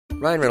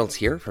Ryan Reynolds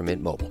here from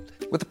Mint Mobile.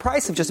 With the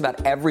price of just about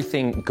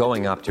everything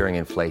going up during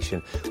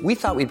inflation, we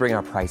thought we'd bring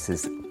our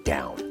prices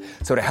down.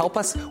 So to help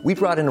us, we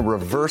brought in a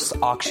reverse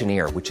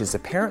auctioneer, which is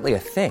apparently a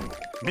thing.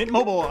 Mint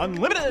Mobile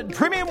Unlimited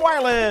Premium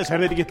Wireless. How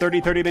to get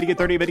 30, 30, bit to get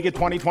 30, bit to get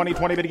 20, 20,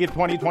 20, bit to get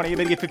 20, 20,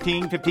 bit to get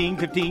 15, 15,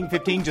 15,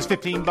 15, just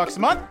 $15 a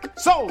month?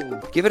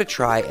 Sold! Give it a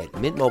try at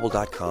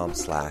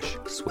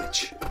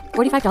mintmobile.com/switch.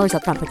 $45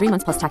 up front for 3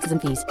 months plus taxes and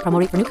fees. Promo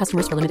rate for new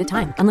customers for limited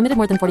time. Unlimited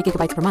more than 40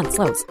 gigabytes per month.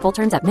 Slows full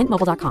terms at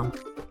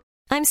mintmobile.com.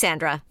 I'm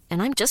Sandra,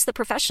 and I'm just the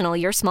professional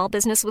your small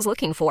business was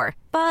looking for.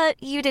 But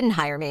you didn't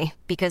hire me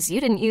because you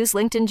didn't use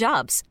LinkedIn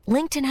Jobs.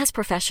 LinkedIn has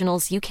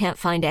professionals you can't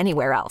find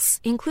anywhere else,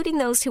 including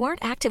those who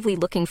aren't actively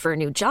looking for a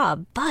new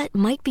job, but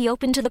might be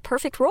open to the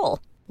perfect role,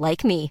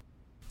 like me.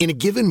 In a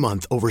given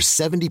month, over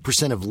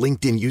 70% of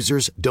LinkedIn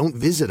users don't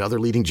visit other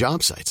leading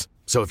job sites.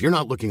 So if you're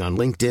not looking on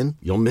LinkedIn,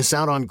 you'll miss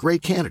out on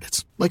great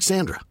candidates like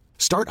Sandra.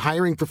 Start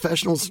hiring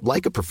professionals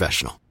like a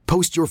professional.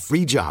 Post your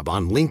free job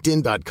on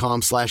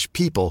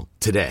linkedin.com/people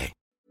today.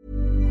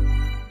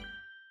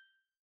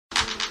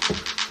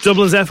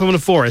 Dublin's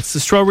F104. It's the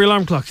Strawberry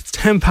Alarm Clock. It's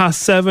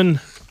 7:10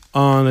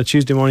 on a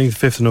Tuesday morning, the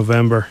 5th of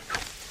November.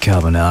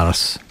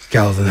 Galvinatus.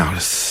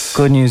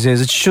 Good news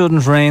is it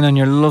shouldn't rain on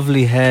your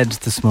lovely head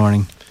this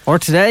morning. Or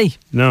today.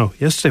 No,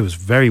 yesterday was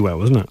very wet,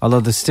 wasn't it?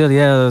 Although there's still,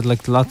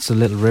 like lots of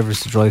little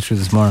rivers to drive through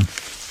this morning.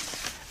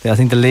 I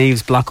think the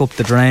leaves block up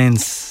the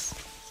drains.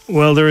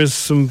 Well, there is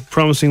some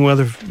promising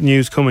weather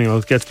news coming.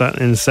 I'll get to that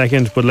in a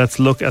second. But let's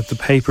look at the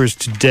papers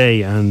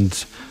today. And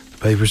the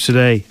papers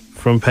today,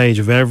 front page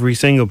of every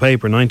single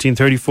paper,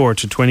 1934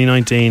 to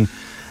 2019.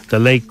 The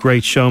late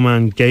great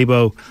showman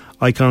Gaybo,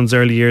 Icon's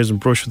early years and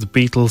brush with the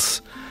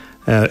Beatles.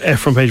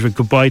 Front page with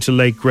goodbye to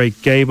late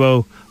great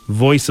Gaybo,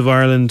 voice of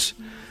Ireland.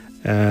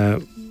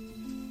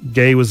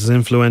 Gay was as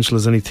influential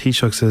as any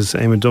Taoiseach, says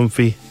Eamon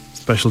Dunphy.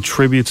 Special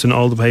tributes in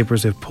all the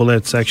papers. They've pulled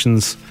out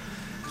sections.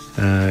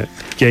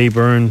 Gay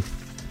Byrne,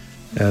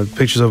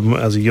 pictures of him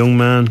as a young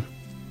man.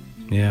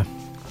 Yeah.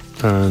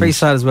 Pretty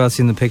sad as well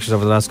seeing the pictures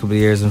over the last couple of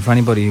years, and for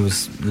anybody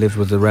who's lived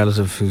with a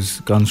relative who's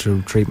gone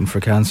through treatment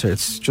for cancer,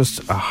 it's just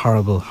a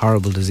horrible,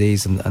 horrible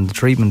disease, and the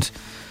treatment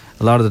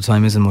a lot of the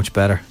time isn't much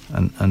better,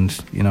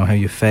 and you know how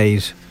you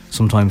fade,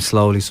 sometimes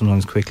slowly,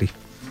 sometimes quickly.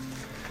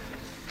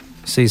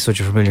 See such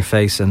a familiar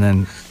face and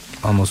then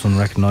almost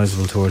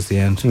unrecognisable towards the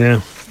end.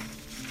 Yeah.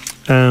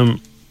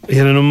 He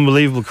had an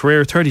unbelievable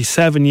career,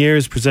 37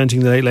 years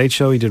presenting the Late Late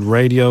Show. He did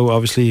radio.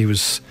 Obviously he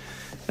was,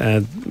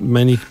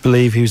 many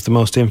believe he was the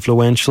most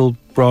influential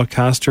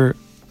broadcaster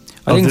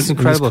I think it's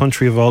incredible in this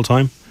country of all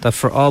time. That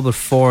for all but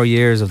 4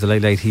 years of the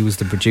Late Late he was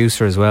the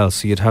producer as well,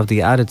 so you'd have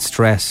the added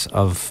stress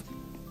of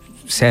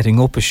setting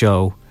up a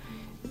show.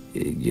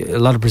 A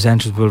lot of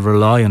presenters will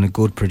rely on a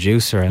good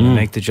producer and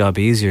make the job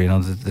easier. You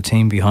know, the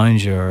team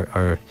behind you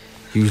are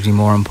usually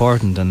more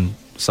important and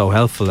so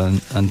helpful.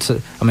 And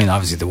I mean,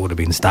 obviously there would have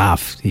been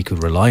staff he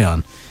could rely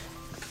on,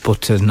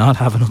 but to not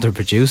have another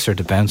producer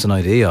to bounce an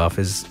idea off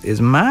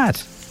is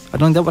mad. I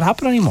don't think that would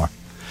happen anymore.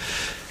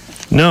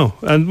 No,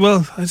 and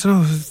well, I don't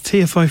know.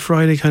 TFI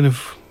Friday kind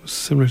of was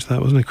similar to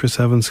that, wasn't it? Chris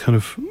Evans kind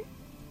of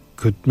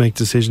could make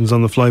decisions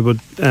on the fly, but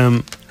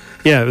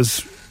yeah, it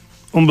was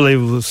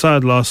unbelievable.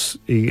 Sad loss.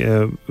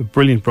 A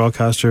brilliant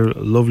broadcaster,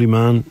 a lovely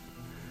man.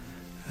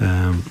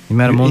 You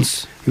met him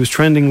once? He was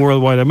trending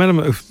worldwide. I met him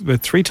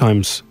about 3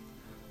 times.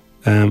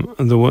 And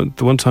the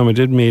one time I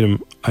did meet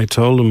him, I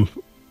told him,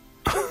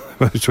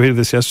 I tweeted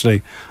this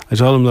yesterday, I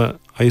told him that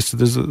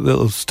there's a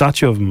little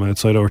statue of him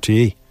outside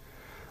RTE.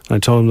 And I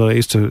told him that I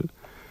used to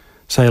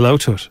say hello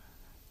to it.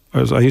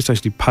 I used to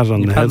actually pat it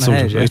on the head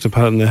sometimes. I used to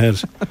pat it on the head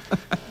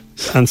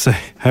and say,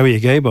 "How are you,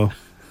 Gaybo?"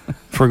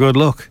 for good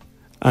luck.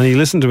 And he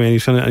listened to me and he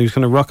was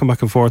kind of rocking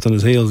back and forth on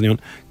his heels and he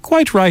went,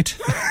 "Quite right."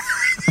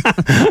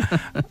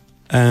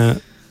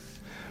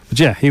 But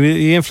yeah,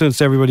 he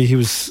influenced everybody. He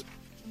was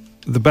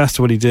the best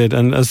at what he did.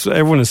 And as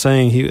everyone is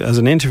saying, he, as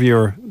an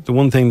interviewer, the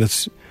one thing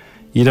that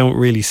you don't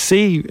really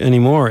see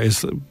anymore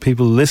is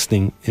people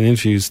listening in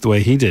interviews the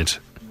way he did.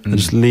 And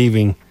just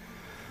leaving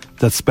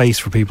that space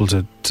for people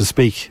to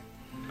speak.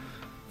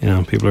 You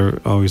know, people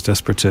are always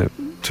desperate to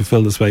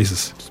fill the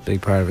spaces. It's a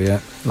big part of it,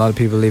 yeah. A lot of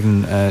people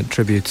leaving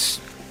tributes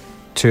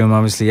to him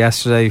obviously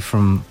yesterday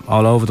from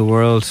all over the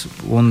world.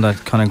 One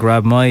that kind of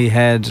grabbed my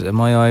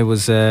eye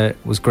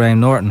was Graham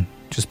Norton,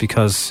 just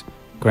because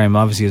Graham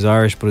obviously is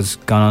Irish but has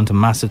gone on to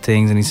massive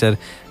things, and he said,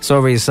 "So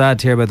very sad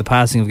to hear about the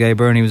passing of Gay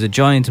Byrne. He was a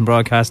giant in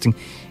broadcasting.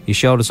 He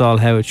showed us all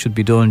how it should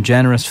be done.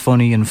 Generous,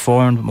 funny,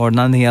 informed, but more than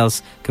anything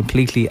else,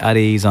 completely at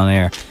ease on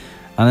air."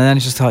 And then I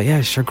just thought, yeah,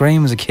 sure,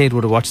 Graham as a kid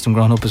would have watched him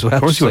growing up as well. Of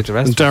course he would.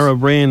 Like and Dara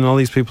O'Brien and all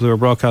these people who are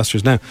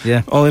broadcasters now,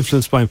 all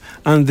influenced by him.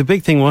 And the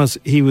big thing was,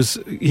 he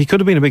could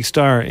have been a big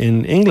star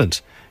in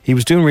England. He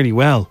was doing really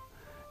well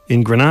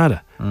in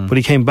Granada, but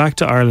he came back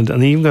to Ireland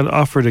and he even got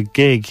offered a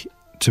gig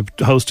to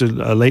host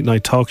a late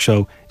night talk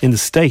show in the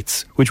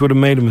States, which would have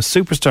made him a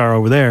superstar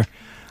over there,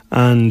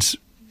 and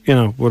you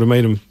know, would have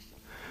made him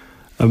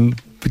a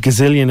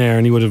gazillionaire,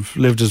 and he would have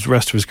lived the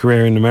rest of his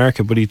career in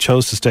America. But he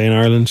chose to stay in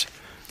Ireland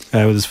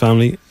with his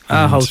family.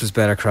 Howth is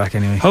better crack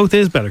anyway. Howth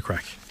is better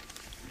crack.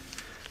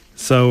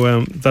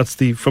 So that's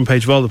the front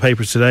page of all the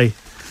papers today.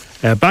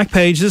 Back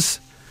pages,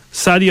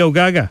 Sadio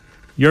Gaga.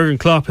 Jurgen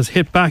Klopp has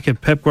hit back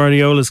at Pep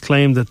Guardiola's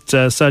claim that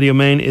Sadio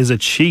Mane is a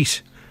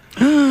cheat.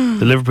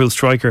 The Liverpool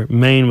striker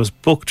Mane was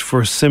booked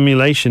for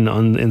simulation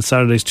in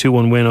Saturday's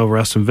 2-1 win over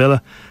Aston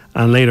Villa,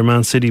 and later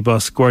Man City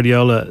boss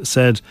Guardiola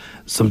said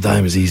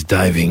sometimes he's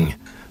diving.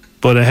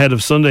 But ahead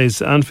of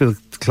Sunday's Anfield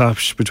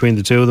clash between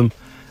the two of them,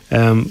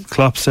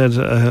 Klopp said,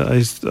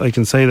 I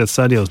can say that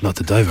Sadio's not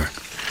the diver.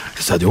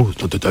 Sadio's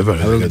not the diver.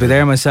 I will be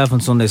there myself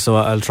on Sunday, so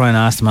I'll try and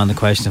ask the man the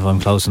question if I'm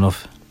close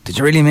enough. Did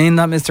you really mean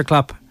that, Mr.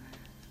 Klopp?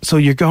 So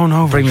you're going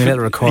over? Bring me a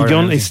little recorder.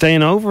 Are you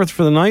staying over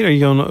for the night, or are you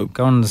going?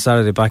 Going on the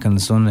Saturday, back on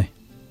the Sunday.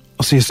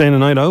 Oh, so you're staying the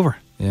night over?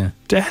 Yeah.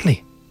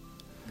 Deadly.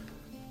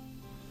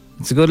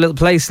 It's a good little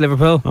place,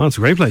 Liverpool. Oh, it's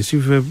a great place.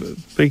 You've a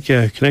big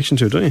connection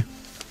to it, don't you?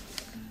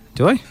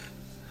 Do I?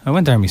 I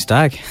went there with my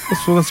stag.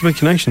 That's a big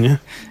connection, yeah.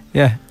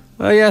 Yeah.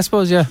 Well, yeah, I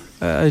suppose, yeah.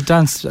 I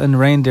danced in the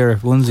reindeer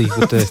onesie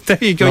with the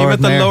there you go, Lord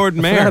you met Mayor. the Lord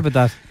Mayor. I forgot about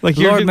that. Like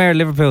Lord Mayor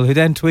Liverpool, who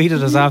then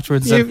tweeted us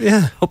afterwards and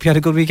said, hope you had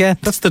a good weekend.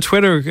 That's the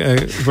Twitter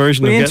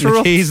version of getting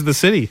the keys of the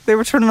city. They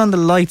were turning on the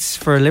lights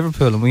for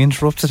Liverpool and we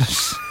interrupted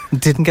it and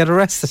didn't get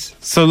arrested.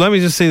 So let me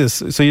just see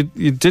this. So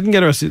you didn't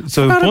get arrested.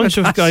 So a bunch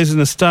of guys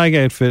in a stag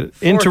outfit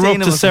interrupt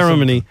the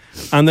ceremony,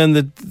 and then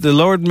the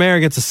Lord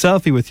Mayor gets a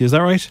selfie with you. Is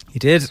that right? He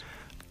did.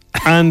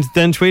 And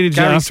then tweeted you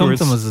Gary afterwards.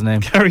 something was his name.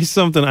 Gary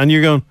something. And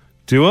you're going,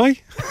 do I?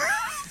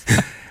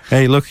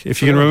 Hey, look,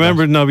 if you can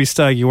remember Nobby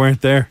Stag, you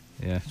weren't there.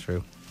 Yeah,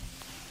 true.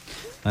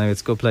 Anyway,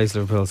 it's a good place,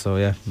 Liverpool, so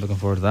yeah, looking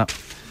forward to that.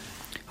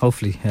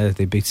 Hopefully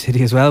they beat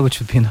City as well, which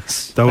would be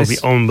nice. That would be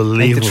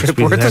unbelievable to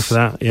be there for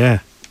that. Yeah.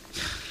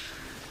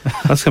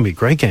 That's going to be a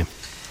great game.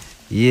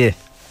 Yeah.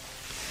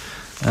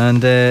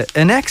 And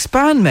an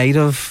ex-bandmate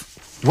of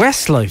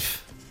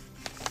Westlife,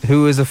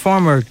 who is a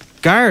former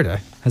Garda,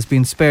 has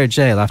been spared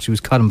jail after he was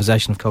caught in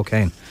possession of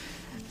cocaine.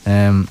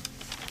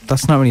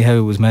 That's not really how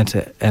it was meant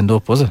to end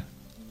up, was it?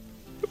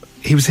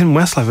 He was in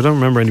Westlife. I don't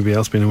remember anybody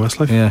else being in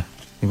Westlife. Yeah,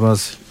 he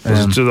was.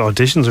 Was it to the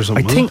auditions or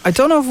something? I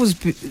don't know if it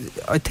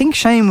was. I think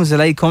Shane was a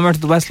late comer to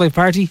the Westlife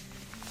party,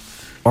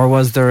 or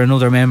was there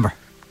another member?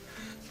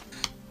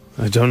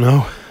 I don't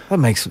know. That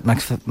makes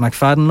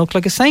McFadden look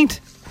like a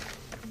saint.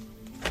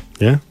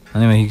 Yeah.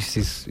 Anyway,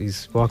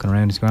 he's walking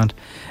around. He's grand.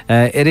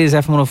 It is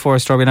FM104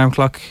 Strawberry Alarm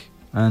Clock,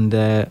 and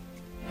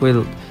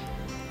we'll,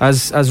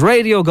 as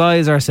radio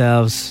guys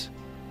ourselves,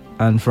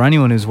 and for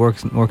anyone who's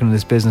working in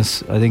this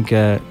business, I think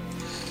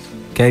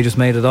Kay just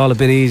made it all a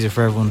bit easier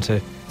for everyone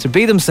to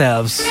be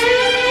themselves.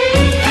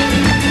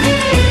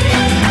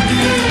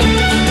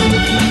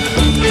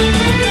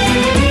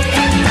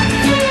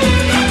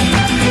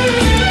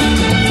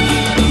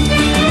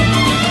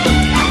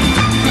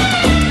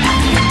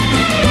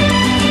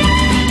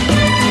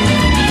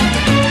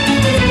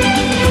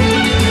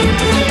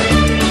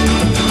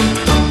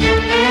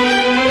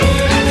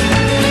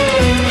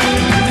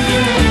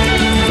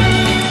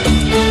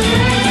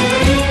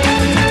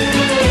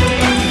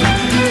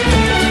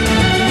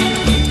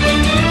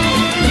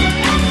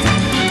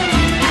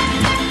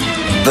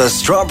 The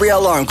Strawberry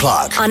Alarm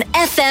Clock on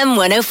FM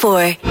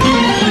 104.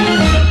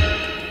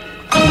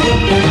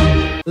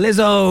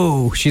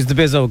 Lizzo, she's the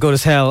bizzo, good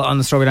as hell on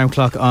the Strawberry Alarm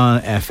Clock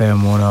on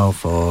FM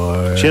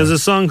 104. She has a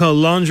song called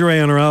Lingerie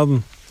on her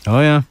album. Oh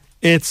yeah,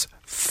 it's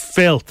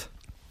filth.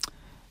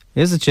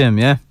 Is it, Jim?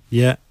 Yeah.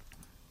 Yeah.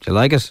 Do you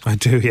like it? I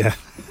do. Yeah.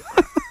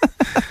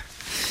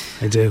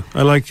 I do.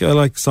 I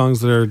like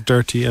songs that are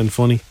dirty and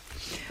funny.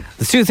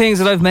 There's two things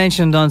that I've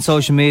mentioned on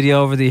social media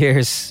over the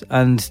years,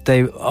 and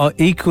they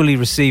equally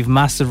receive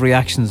massive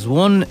reactions.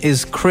 One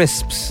is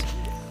crisps.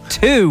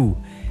 Two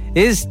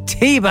is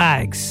tea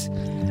bags.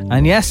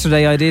 And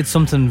yesterday I did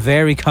something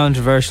very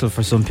controversial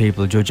for some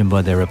people, judging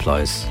by their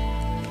replies.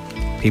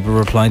 People were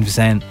replying to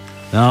saying,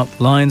 no,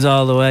 lines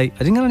all the way. I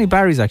didn't get any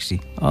Barry's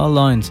actually. All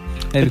lines.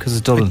 Maybe because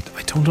it's Dublin.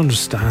 I don't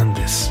understand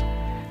this.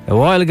 A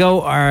while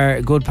ago, our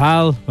good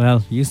pal,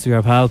 well, used to be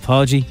our pal,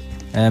 Podgy,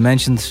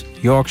 mentioned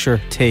Yorkshire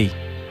tea.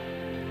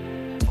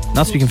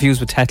 Not to be confused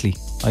with Tetley.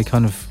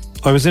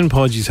 I was in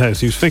Podgy's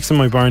house. He was fixing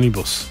my Barney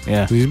bus.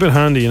 Yeah. He's a bit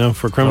handy,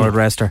 for a criminal. Lord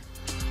Rester.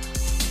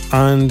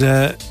 And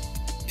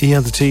he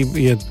had the tea.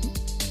 He had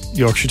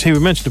Yorkshire tea. We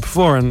mentioned it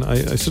before, and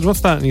I said,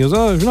 "What's that?" And he goes,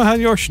 "Oh, have you not had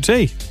Yorkshire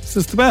tea? This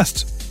is the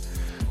best."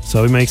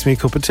 So he makes me a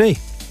cup of tea,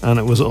 and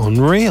it was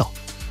unreal.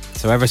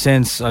 So ever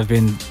since, I've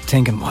been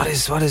thinking, what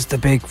is the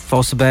big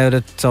fuss about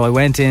it? So I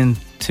went in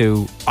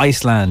to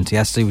Iceland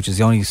yesterday, which is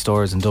the only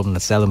stores in Dublin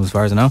that sell them as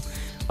far as I know.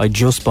 I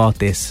just bought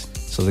this.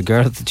 So the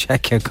girl at the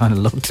checkout kind of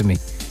looked at me.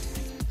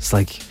 It's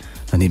like,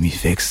 I need me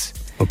fix.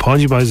 Well,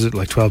 Podgy buys it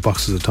like 12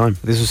 boxes at a time.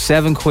 This was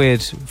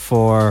 £7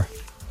 for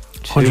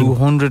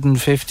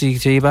 250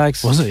 tea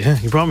bags. Was it? Yeah.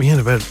 You brought me in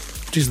about,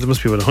 geez, there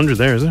must be about 100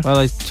 there, is it? Well,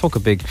 I took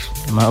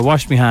I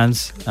washed my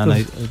hands and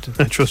I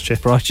trust you.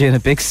 Brought you in a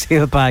big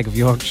seal bag of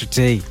Yorkshire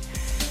tea.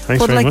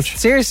 Thanks very much.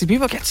 Seriously,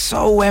 people get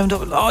so wound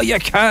up. Oh, you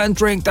can't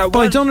drink that. But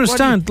I don't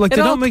understand. It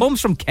all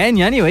comes from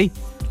Kenya anyway.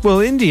 Well,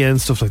 India and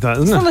stuff like that,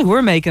 isn't it? It's not like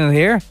we're making it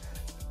here.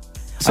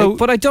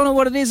 But I don't know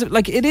what it is.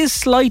 Like, it is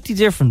slightly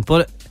different,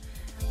 but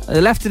I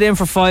left it in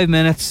for 5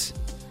 minutes.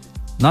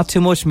 Not too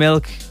much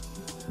milk.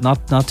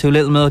 Not too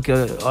little milk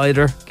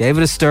either. Gave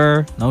it a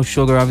stir. No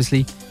sugar,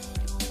 obviously.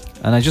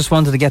 And I just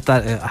wanted to get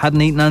that. I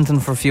hadn't eaten anything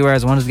for a few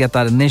hours. I wanted to get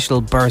that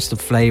initial burst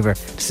of flavour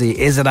to see,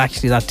 is it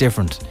actually that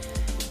different?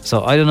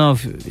 So I don't know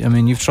if,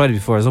 you've tried it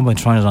before. There's no point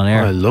trying it on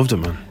air. I loved it,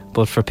 man.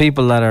 But for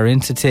people that are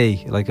into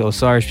tea, like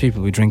us Irish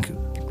people, we drink,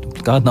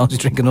 God knows we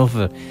drink enough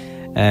of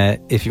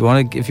it. If you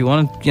want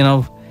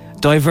to,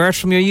 divert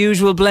from your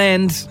usual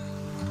blend.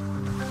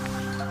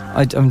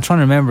 I'm trying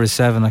to remember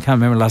 7. I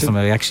can't remember last time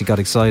I actually got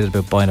excited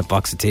about buying a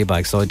box of tea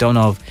bags. So I don't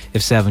know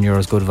if €7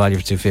 is good value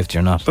for $2.50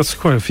 or not. That's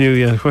quite a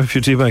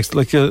few tea bags.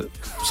 Like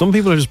some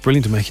people are just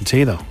brilliant at making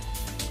tea, though.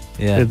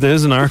 Yeah, there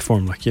is an art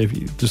form. Like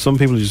there's some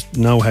people who just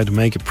know how to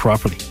make it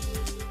properly.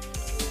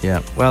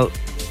 Yeah. Well,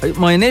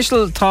 my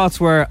initial thoughts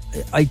were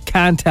I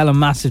can't tell a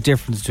massive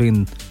difference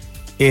between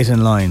it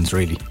and Lions,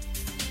 really.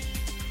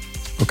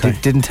 Okay.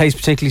 It didn't taste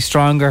particularly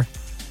stronger.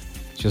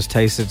 Just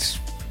tasted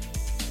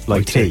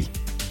like tea.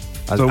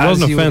 So it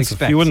wasn't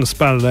offensive. You wouldn't have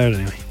spat it out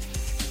anyway.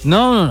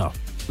 No.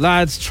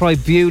 Lads, try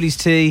Bewley's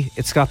tea.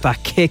 It's got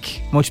that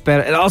kick, much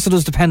better. It also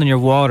does depend on your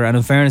water, and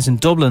in fairness, in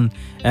Dublin,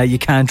 you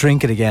can't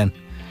drink it again.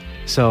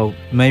 So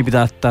maybe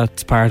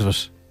that's part of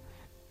it.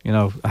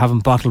 Having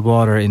bottled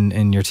water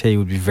in your tea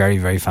would be very,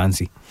 very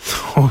fancy.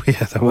 Oh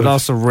yeah, that would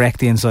also wreck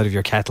the inside of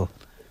your kettle.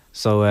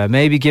 So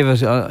maybe give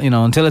it,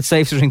 until it's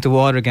safe to drink the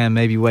water again.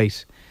 Maybe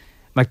wait.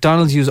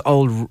 McDonald's use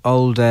old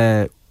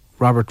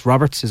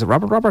Roberts. Is it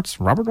Robert Roberts?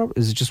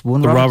 Is it just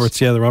one? The Roberts,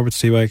 yeah, the Roberts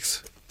tea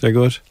bags. They're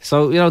good.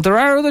 So there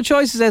are other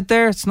choices out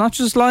there. It's not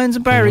just Lions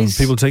and Barry's.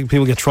 People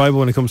get tribal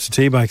when it comes to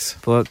tea bags.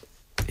 But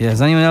yeah,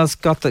 has anyone else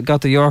got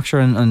the Yorkshire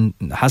and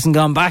hasn't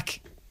gone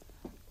back?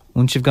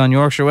 Once you've gone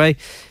Yorkshire way.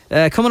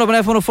 Coming up on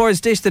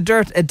F104's Dish the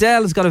Dirt.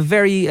 Adele has got a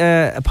very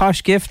a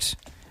posh gift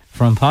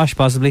from Posh,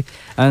 possibly.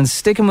 And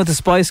sticking with the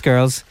Spice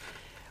Girls,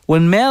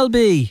 when Mel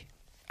B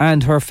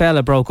and her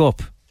fella broke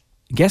up,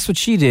 guess what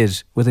she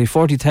did with a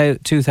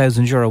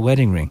 €42,000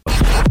 wedding ring?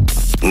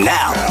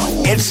 Now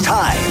it's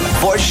time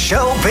for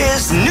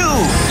Showbiz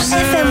News.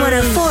 FM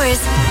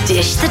 104's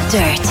Dish the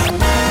Dirt.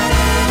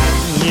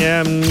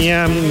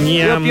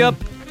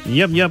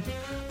 Yep.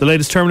 The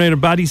latest Terminator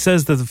baddie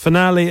says that the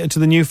finale to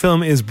the new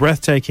film is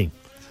breathtaking.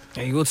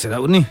 Yeah, you would say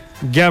that, wouldn't you?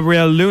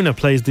 Gabriel Luna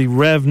plays the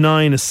Rev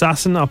 9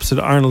 assassin opposite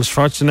Arnold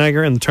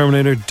Schwarzenegger in the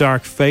Terminator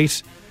Dark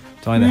Fate.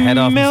 Tying the head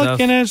off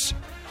milking himself.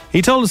 It.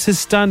 He told us his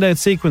standout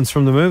sequence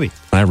from the movie.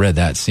 When I read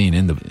that scene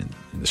in the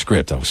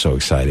script, I was so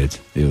excited.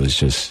 It was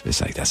just,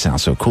 it's like, that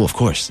sounds so cool. Of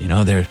course,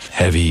 they're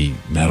heavy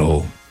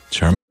metal.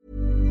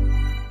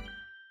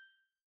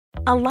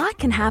 A lot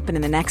can happen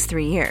in the next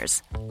 3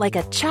 years. Like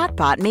a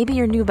chatbot may be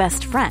your new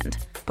best friend.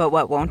 But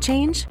what won't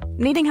change?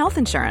 Needing health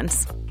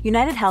insurance.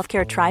 United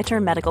Healthcare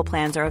Tri-Term Medical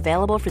Plans are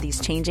available for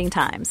these changing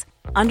times.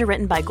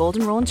 Underwritten by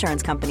Golden Rule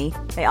Insurance Company,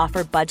 they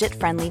offer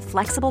budget-friendly,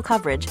 flexible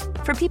coverage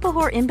for people who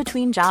are in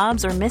between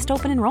jobs or missed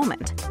open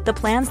enrollment. The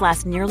plans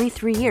last nearly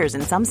 3 years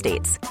in some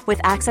states, with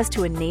access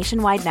to a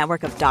nationwide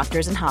network of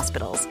doctors and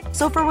hospitals.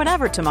 So for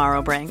whatever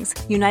tomorrow brings,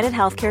 United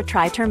Healthcare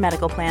Tri-Term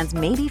Medical Plans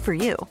may be for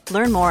you.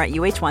 Learn more at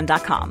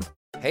uh1.com.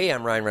 Hey,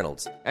 I'm Ryan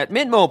Reynolds. At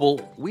Mint Mobile,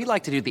 we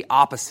like to do the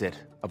opposite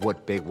of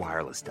what Big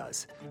Wireless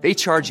does. They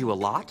charge you a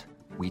lot.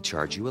 We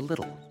charge you a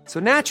little. So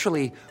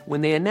naturally,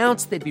 when they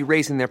announced they'd be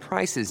raising their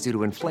prices due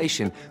to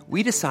inflation,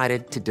 we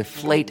decided to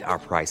deflate our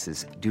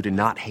prices due to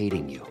not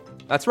hating you.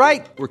 That's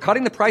right. We're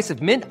cutting the price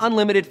of Mint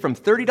Unlimited from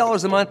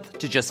 $30 a month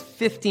to just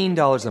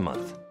 $15 a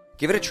month.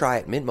 Give it a try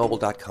at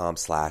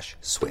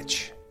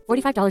mintmobile.com/switch.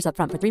 $45 up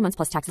front for 3 months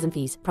plus taxes and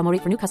fees. Promo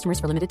rate for new customers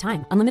for limited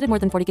time. Unlimited more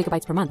than 40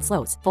 gigabytes per month.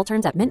 Slows full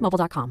terms at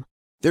mintmobile.com.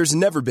 There's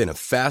never been a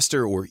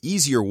faster or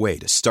easier way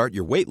to start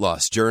your weight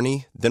loss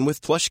journey than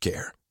with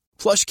PlushCare.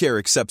 PlushCare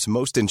accepts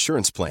most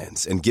insurance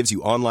plans and gives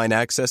you online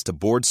access to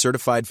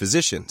board-certified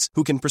physicians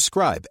who can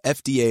prescribe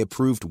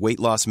FDA-approved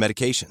weight loss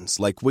medications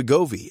like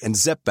Wegovy and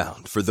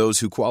Zepbound for those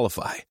who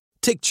qualify.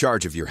 Take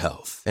charge of your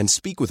health and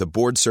speak with a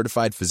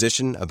board-certified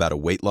physician about a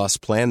weight loss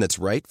plan that's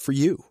right for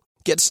you.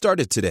 Get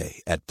started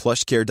today at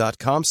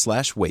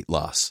plushcare.com/weight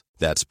loss.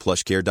 That's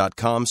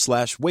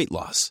plushcare.com/weight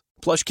loss.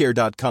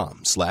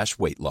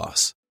 plushcare.com/weight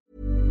loss.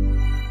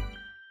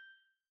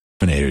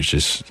 Terminator's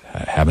just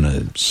having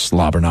a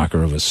slobber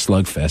knocker of a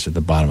slugfest at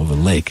the bottom of a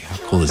lake. How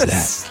cool is that?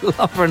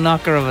 Slobber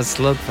knocker of a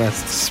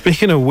slugfest.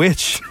 Speaking of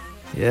which,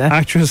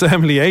 actress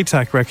Emily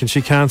Atack reckons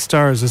she can't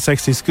star as a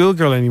sexy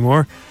schoolgirl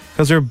anymore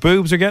because her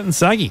boobs are getting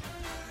saggy.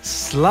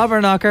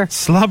 Slobber knocker?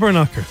 Slobber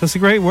knocker. That's a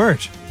great word.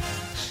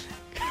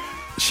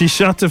 She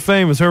shot to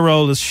fame as her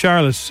role as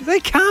Charlotte.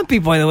 They can't be,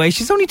 by the way.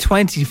 She's only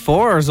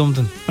 24 or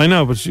something. I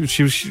know, but she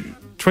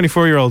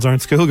 24-year-olds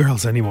aren't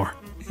schoolgirls anymore.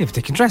 Yeah, but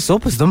they can dress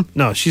up as them.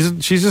 No, she's like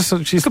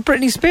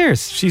Britney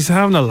Spears. She's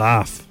having a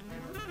laugh.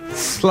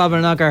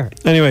 Slobber knocker.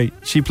 Anyway,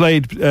 she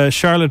played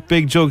Charlotte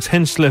Big Jugs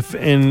Hinchliffe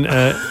in...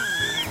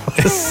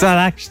 Is that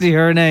actually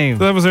her name?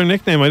 That was her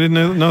nickname. I didn't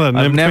know that.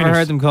 I've never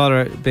heard them call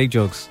her Big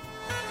Jugs.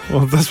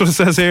 Well, that's what it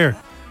says here.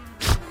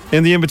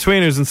 in The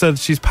Inbetweeners and said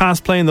she's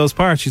past playing those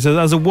parts. She says,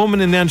 as a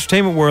woman in the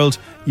entertainment world,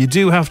 you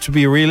do have to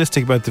be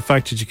realistic about the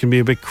fact that you can be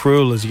a bit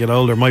cruel as you get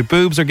older. My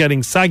boobs are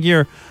getting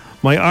saggier,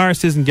 my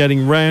arse isn't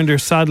getting rounder,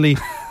 sadly,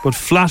 but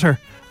flatter,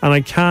 and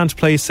I can't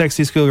play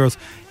sexy schoolgirls.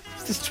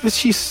 But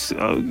she's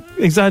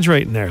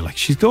exaggerating there. Like,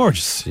 she's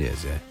gorgeous. She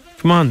is, yeah.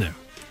 Come on now.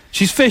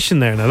 She's fishing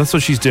there now. That's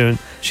what she's doing.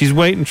 She's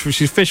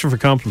fishing for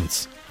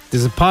compliments.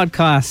 There's a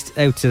podcast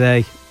out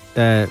today,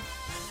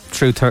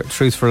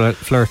 Truth for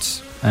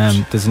Flirts.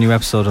 There's a new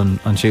episode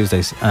on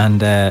Tuesdays,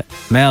 and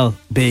Mel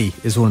B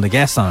is one of the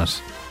guests on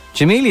it.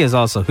 Jamelia is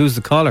also, who's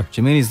the caller?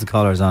 Jamelia's the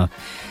caller is on it.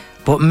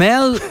 But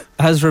Mel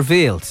has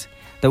revealed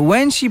that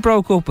when she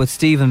broke up with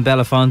Stephen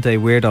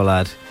Belafonte, weirdo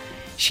lad,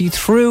 she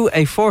threw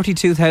a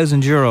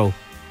 €42,000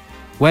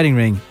 wedding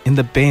ring in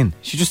the bin.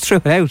 She just threw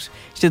it out.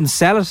 She didn't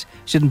sell it,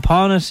 she didn't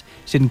pawn it,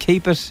 she didn't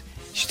keep it,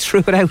 she threw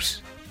it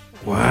out.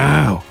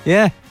 Wow.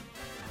 Yeah.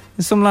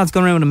 There's some lads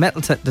going around with a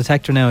metal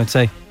detector now, I'd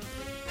say.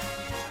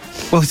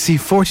 Well, see,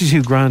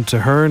 42 grand to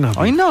her now.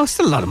 I know, it's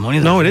still a lot of money.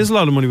 No, it is a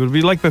lot of money, but it'd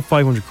be like about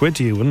 500 quid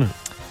to you, wouldn't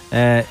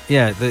it?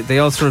 Yeah, they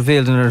also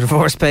revealed in her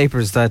divorce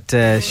papers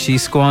that she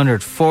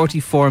squandered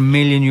 €44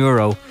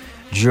 million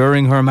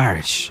during her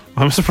marriage.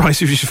 I'm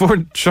surprised if she's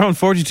throwing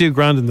 42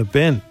 grand in the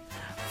bin.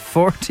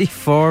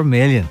 44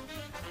 million.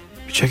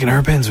 You're checking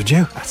her bins, would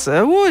you?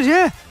 I would,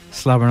 yeah.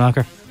 Slobber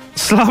knocker.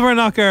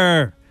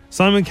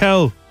 Simon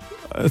Cowell,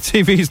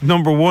 TV's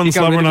number one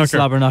slobber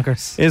knocker,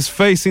 is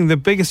facing the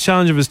biggest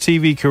challenge of his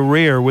TV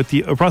career with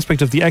the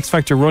prospect of the X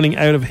Factor running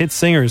out of hit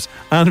singers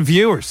and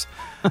viewers.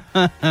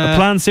 A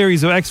planned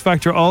series of X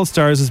Factor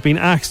All-Stars has been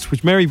axed,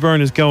 which Mary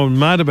Byrne is going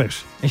mad about.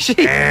 Is she?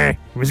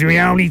 Was the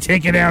only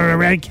ticket out of the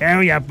red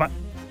cow, yeah, but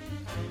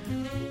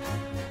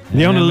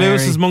Leona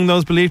Lewis is among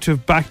those believed to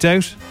have backed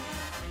out.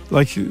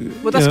 Well,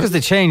 that's because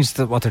they changed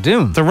what they're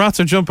doing. The rats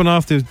are jumping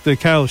off the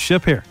Cowell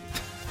ship here.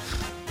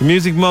 The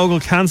music mogul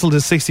cancelled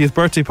his 60th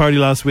birthday party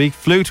last week,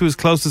 flew to his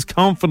closest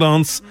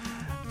confidants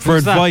for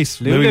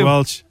advice, Louis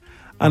Walsh,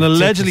 and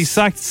allegedly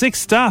sacked 6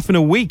 staff in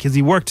a week as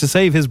he worked to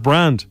save his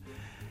brand.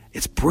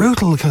 It's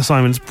brutal,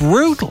 Simon, it's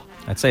brutal.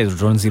 I'd say the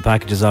redundancy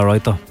package is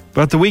alright though.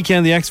 But at the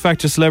weekend, the X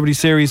Factor Celebrity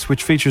Series,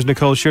 which features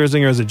Nicole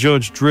Scherzinger as a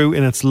judge, drew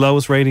in its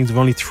lowest ratings of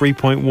only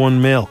 3.1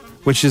 mil,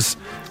 which is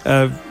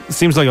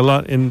seems like a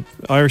lot in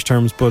Irish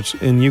terms, but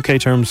in UK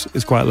terms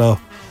is quite low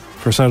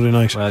for Saturday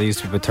night. Well, it used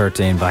to be about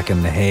 13 back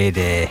in the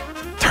heyday.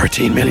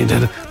 13 million,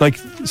 did it? Like,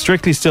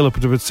 Strictly still up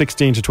at about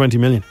 16 to 20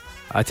 million.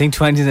 I think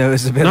 20 now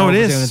is a bit. No, it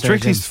is.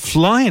 Strictly's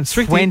flying.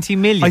 Strictly 20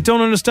 million. I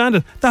don't understand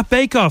it. That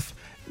Bake Off.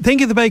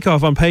 Think of the Bake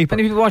Off on paper. How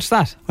many people watch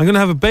that? I'm going to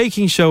have a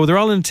baking show. They're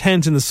all in a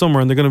tent in the summer,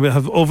 and they're going to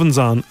have ovens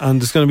on,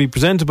 and it's going to be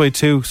presented by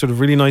 2 sort of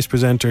really nice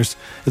presenters.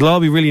 It'll all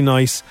be really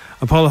nice,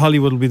 and Paula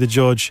Hollywood will be the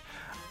judge.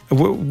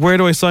 Where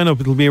do I sign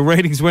up? It'll be a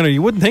ratings winner.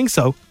 You wouldn't think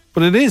so,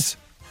 but it is.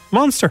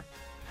 Monster.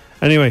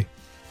 Anyway,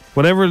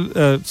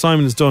 whatever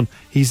Simon has done,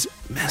 he's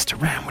messed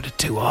around with it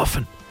too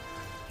often.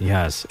 He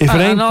has. If it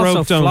ain't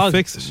broke, don't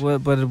fix it. Well,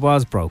 but it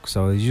was broke,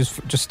 so you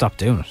just stop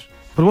doing it.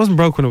 But it wasn't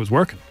broke when it was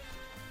working.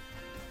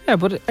 Yeah,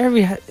 but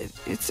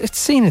it's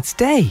seen its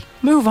day.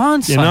 Move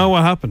on, Simon. You know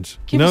what happened?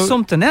 Give us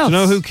something else. Do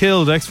you know who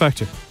killed X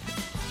Factor?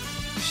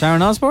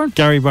 Sharon Osbourne?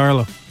 Gary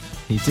Barlow.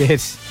 He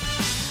did.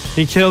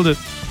 He killed it.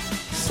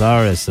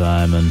 Sorry,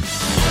 Simon.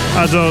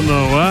 I don't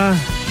know.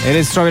 It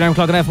is Strawberry Alarm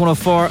Clock on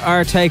F104.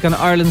 Our take on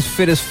Ireland's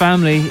fittest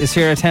family is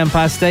here at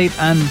 8:10.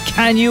 And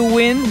can you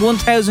win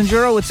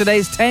 €1,000 with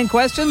today's 10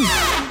 questions?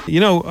 You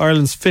know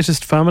Ireland's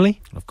fittest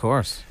family? Of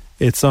course.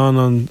 It's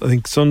on I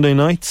think, Sunday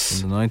nights.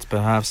 Sunday nights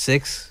about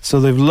 6:30.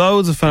 So they've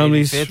loads of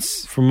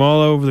families from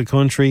all over the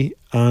country,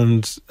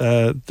 and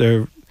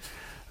they're,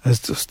 as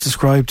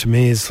described to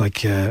me, as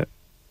like, kind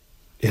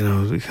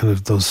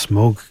of those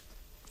smoke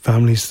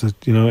families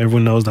that,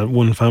 everyone knows that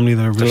one family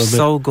that are they're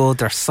so good,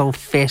 they're so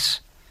fit.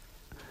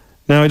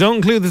 Now, I don't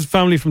include this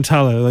family from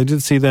Tallaght. I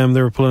did see them.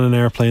 They were pulling an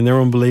airplane. They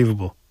were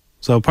unbelievable.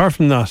 So apart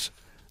from that,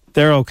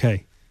 they're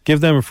okay. Give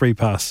them a free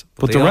pass.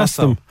 But the rest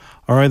of them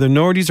are either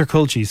Nordies or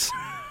Culchies.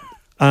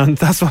 And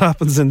that's what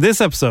happens in this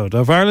episode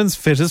of Ireland's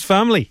Fittest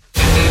Family.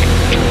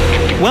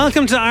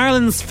 Welcome to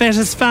Ireland's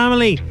Fittest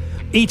Family.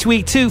 Each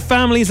week, 2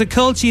 families of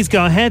Culchies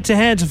go head to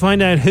head to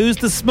find out who's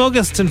the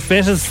smuggest and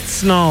fittest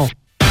snall.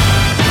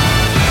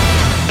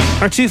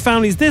 Our 2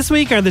 families this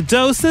week are the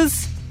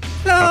Doses.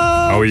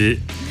 Hello. Oh, yeah.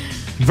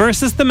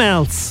 Versus the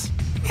Melts.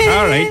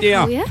 All right,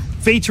 yeah. Oh, yeah?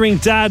 Featuring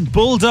Dad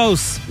Bull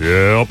Dose.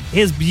 Yep.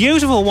 His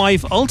beautiful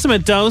wife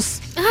Ultimate Dose.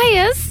 Hi,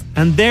 yes.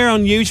 And their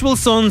unusual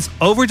sons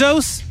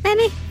Overdose.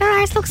 Benny, your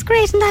eyes looks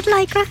great in that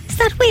lycra. Is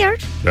that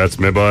weird? That's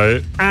me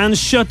boy. And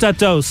Shut That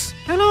Dose.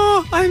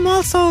 Hello, I'm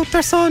also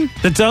their son.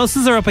 The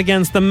Doses are up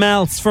against the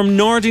Melts from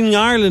Northern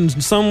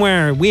Ireland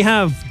somewhere. We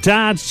have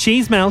Dad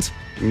Cheese Melt.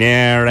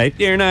 Yeah, right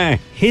there now.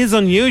 His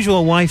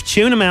unusual wife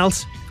Tuna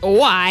Melt.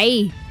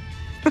 Why?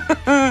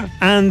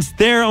 And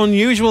their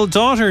unusual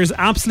daughters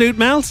Absolute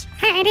Melt.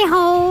 Heidi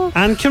ho.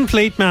 And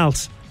Complete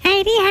Melt.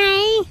 Heidi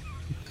hey.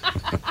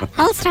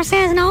 Ulster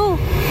says no.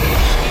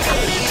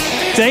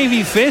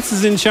 Davy Fitz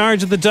is in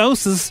charge of the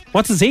doses.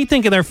 What does he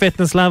think of their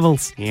fitness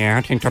levels? Yeah,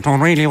 I think they're doing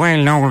really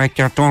well now. Like,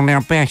 they're doing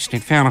their best. In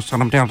fairness to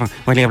them, they're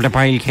able to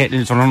boil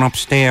kettles, run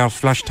upstairs,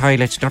 flush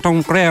toilets. They're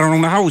doing great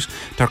around the house.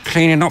 They're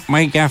cleaning up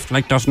my gaff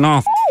like there's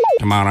no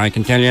tomorrow. I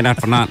can tell you that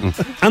for nothing.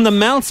 And the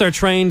Melts are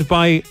trained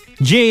by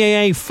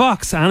GAA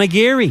Fox, Anna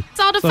Geary.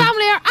 So the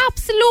family are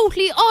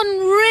absolutely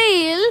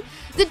unreal.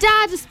 The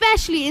dad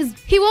especially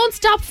he won't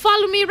stop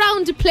following me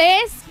around the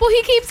place, but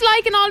he keeps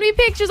liking all my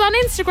pictures on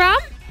Instagram.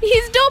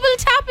 He's double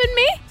tapping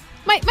me.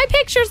 My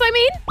pictures, I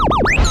mean.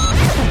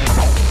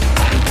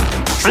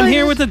 I'm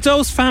here with the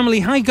Dose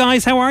family. Hi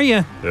guys, how are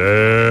you?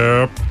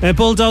 Yep.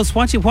 Bulldoze,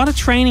 what a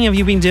training have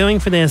you been doing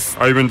for this?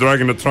 I've been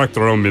dragging the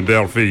tractor around with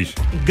bare feet.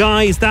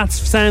 Guys, that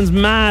sounds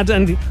mad.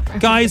 And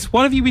guys,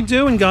 what have you been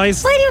doing,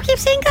 guys? Why do you keep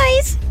saying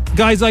guys?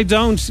 Guys, I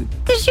don't.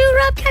 Did you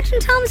rob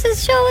Catherine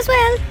Thomas's show as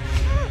well?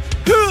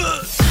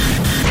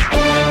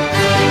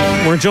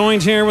 We're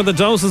joined here with the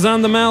Doses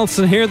and the Melts,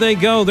 and here they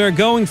go. They're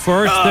going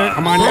first.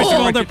 Come on, first of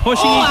all, they're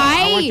pushing.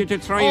 I want you to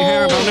try your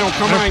hair now.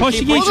 Come They're on,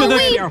 pushing keep each other.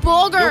 working. You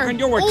bugger. You can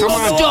do it. Come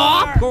on.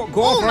 Stop. Go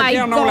for my it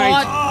there now, God.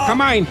 lads.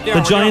 Come on.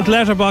 The giant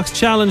letterbox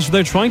challenge.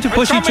 They're trying to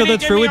push each other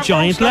through a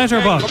giant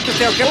letterbox.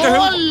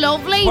 Oh,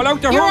 lovely. Pull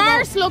out the Your Hoover.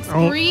 arse looks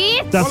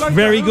great. That's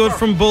very good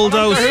from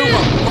Bulldoze.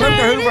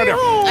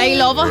 I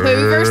love a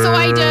Hoover, so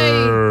I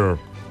do.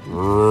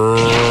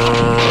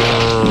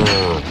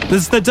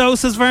 This is the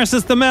Doses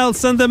versus the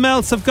Melts, and the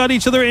Melts have got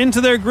each other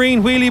into their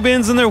green wheelie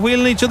bins and they're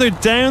wheeling each other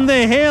down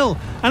the hill.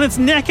 And it's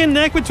neck and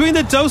neck between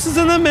the Doses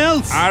and the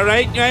Melts. All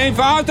right,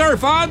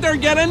 Father,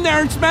 get in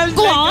there and smell.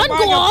 Go on.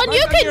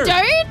 You can do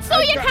it, so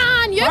you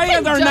can. You Why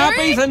can are there do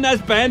nappies it. in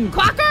this bin?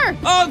 Quacker.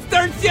 Oh,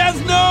 there's yes,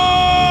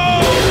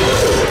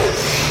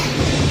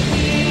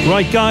 no!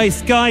 Right,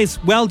 guys,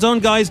 well done,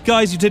 guys,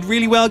 you did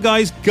really well,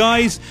 guys,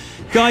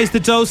 the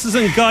Doses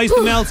and guys,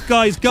 the Melts,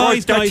 guys. That team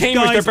was the best thing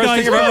I've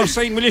ever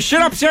seen. Will you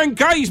shut up saying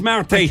guys,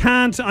 Marty? I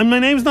can't. My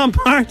name's not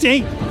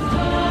Marty.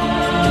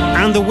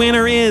 And the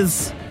winner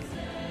is,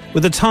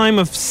 with a time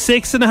of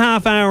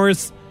 6.5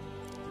 hours,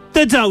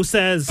 the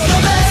Doses.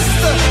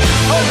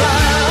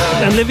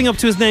 And living up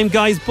to his name,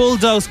 guys,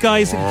 Bulldoze,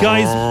 guys,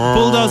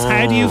 Bulldoze,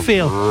 how do you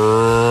feel?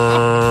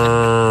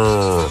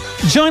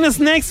 Join us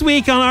next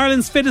week on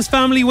Ireland's Fittest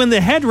Family when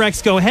the Head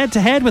Wrecks go head to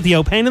head with the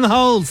O'Pain in the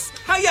Holes.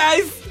 Hi,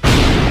 guys.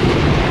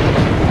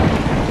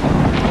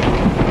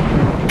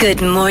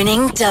 Good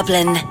morning,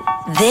 Dublin.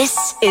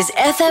 This is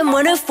FM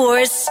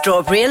 104's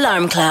Strawberry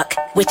Alarm Clock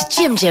with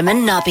Jim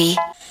and Nobby.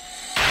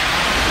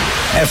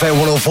 FM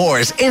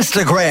 104's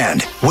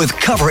Instagram with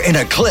Cover in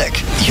a Click.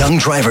 Young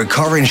driver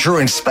car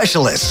insurance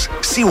specialists.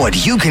 See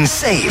what you can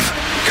save.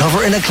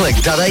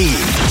 Coverinaclick.ie.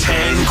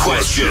 10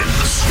 questions,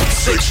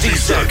 60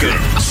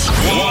 seconds,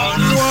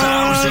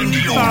 1,000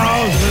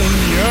 euro.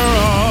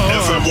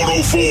 FM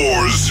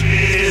 104's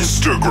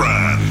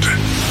Instagram.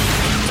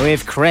 We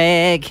have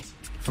Craig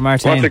from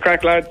Artane. What's the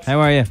crack, lads? How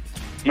are you?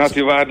 Not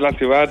too bad.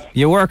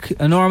 You work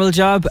a normal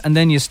job and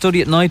then you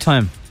study at night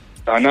time.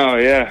 I know,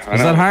 yeah.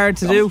 Is that hard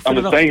to do? I'm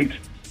a saint.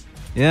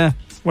 Yeah.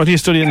 What do you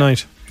study at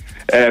night?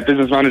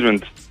 Business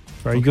management.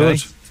 Very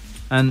good.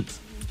 And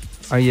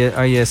are you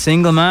a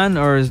single man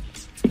or?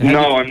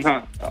 No,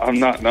 I'm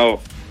not. No.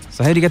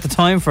 So how do you get the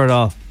time for it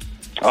all?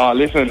 Oh,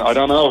 listen, I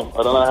don't know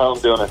how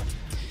I'm doing it.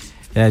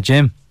 Yeah,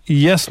 Jim.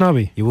 Yes,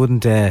 Nobby. You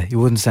wouldn't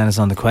send us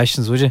on the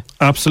questions, would you?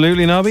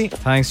 Absolutely, Nobby.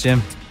 Thanks,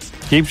 Jim.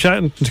 Keep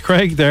chatting to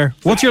Craig there.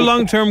 What's your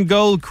long-term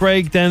goal,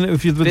 Craig? Then,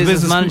 if you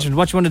business management,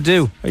 what you want to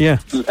do? Yeah.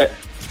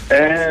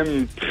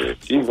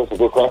 Geez, that's a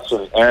good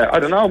question. I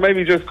don't know.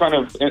 Maybe just kind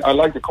of. I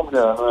like the company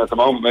at the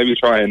moment. Maybe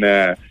try and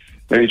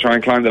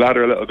climb the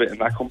ladder a little bit in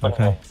that company.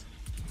 Okay.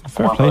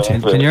 Fair play to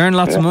you. Can you earn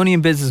lots of money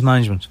in business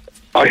management?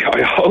 I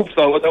hope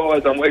so.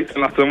 Otherwise, I'm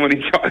wasting lots of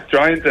money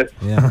trying to.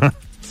 Yeah.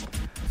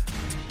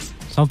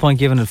 There's no point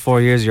giving it 4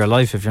 years of your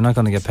life if you're not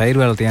going to get paid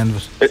well at the end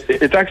of it.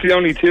 It's actually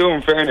only 2.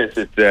 In fairness,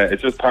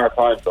 it's just part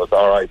time, so it's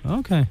all right.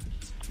 Okay.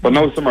 But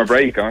no summer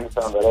break. I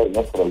understand that out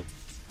yesterday.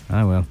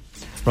 I will.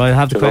 Right, I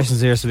have the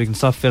questions here so we can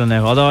stop filling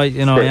now. Although I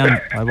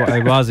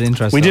was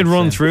interested. We did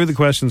run through the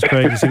questions,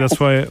 Craig. You see, that's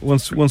why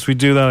once we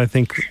do that, I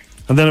think,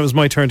 and then it was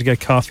my turn to get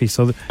coffee.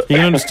 So you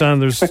can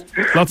understand. There's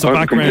lots of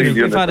background.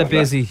 We've had a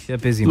busy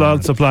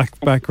lots of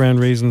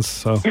background reasons.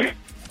 So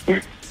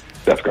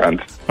that's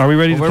grand. Are we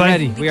ready to play?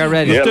 Ready. We are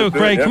ready. Let's do it,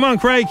 Craig. Come on,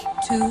 Craig.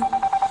 2, 1.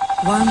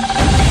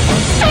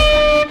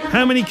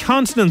 How many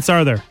continents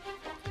are there?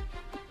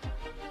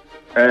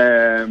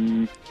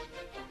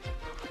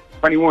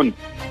 21.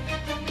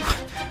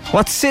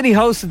 What city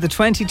hosted the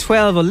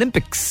 2012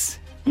 Olympics?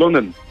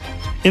 London.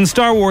 In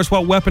Star Wars,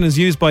 what weapon is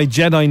used by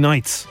Jedi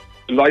Knights?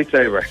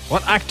 Lightsaber.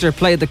 What actor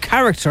played the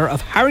character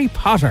of Harry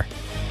Potter?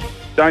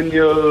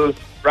 Daniel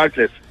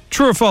Radcliffe.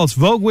 True or false?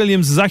 Vogue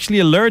Williams is actually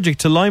allergic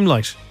to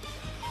limelight.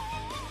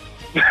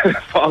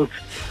 False.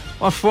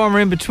 What former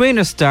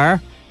In-Betweener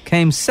star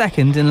came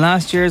second in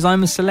last year's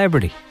I'm a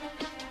Celebrity?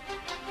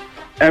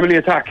 Emily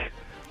Attack.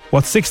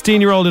 What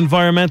 16-year-old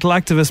environmental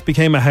activist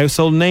became a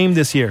household name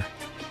this year?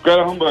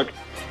 Greta Thunberg.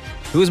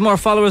 Who has more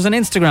followers on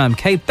Instagram,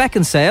 Kate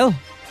Beckinsale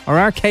or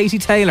our Katie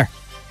Taylor?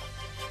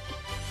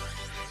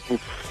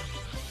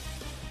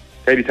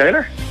 Katie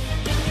Taylor?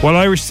 What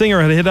Irish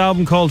singer had a hit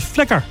album called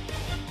Flicker?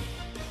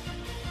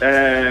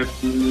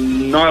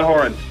 Niall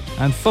Horan.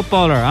 And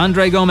footballer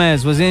Andre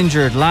Gomez was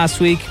injured last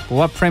week.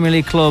 What Premier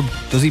League club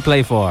does he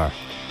play for?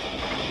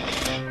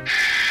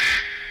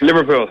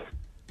 Liverpool.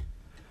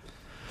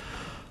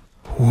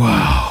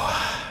 Wow.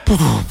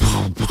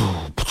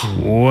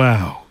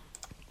 Wow.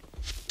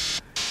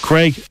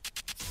 Craig,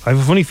 I have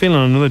a funny feeling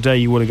on another day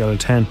you would have got a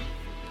 10.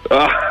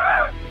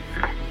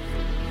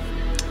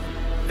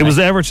 It was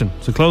Everton,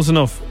 so close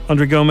enough.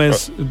 Andre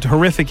Gomez,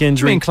 horrific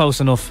injury. I mean close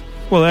enough.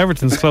 Well,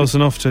 Everton's close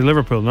enough to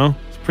Liverpool, no?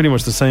 It's pretty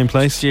much the same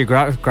place.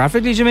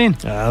 Geographically, do you mean?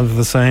 They're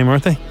the same,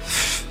 aren't they?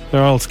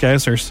 They're all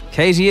Scousers.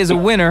 Katie is a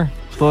winner,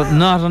 but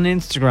not on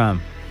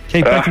Instagram.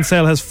 Kate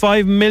Beckinsale has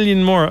 5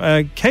 million more.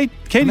 Katie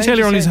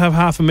Taylor only have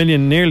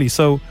 500,000 nearly,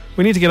 so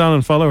we need to get on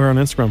and follow her on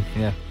Instagram.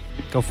 Yeah,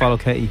 go follow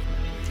Katie.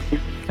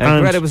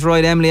 Greta was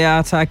right. Emily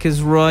Attack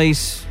is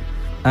right.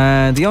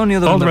 The only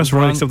other all one the rest were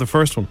were right wrong, except the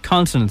first one.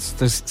 Consonants.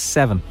 There's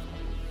 7.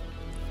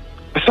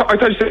 I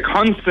thought you said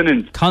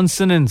consonants.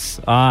 Consonants.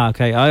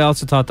 Okay. I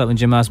also thought that when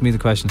Jim asked me the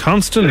question.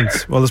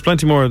 Consonants. Well, there's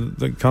plenty more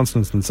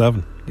consonants than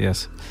 7.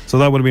 Yes. So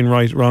that would have been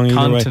wrong either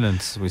way.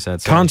 Continents, we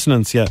said. Sorry.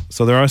 Continents, yeah.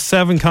 So there are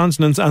 7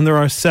 continents and there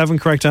are 7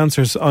 correct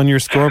answers on your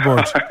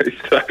scoreboard.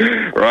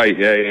 Right,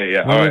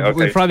 yeah. Well, all right, okay.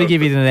 We'll probably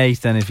give you an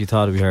 8 then if you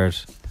thought it'd be heard.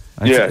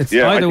 It's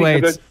yeah. Either way,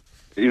 it's...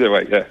 Either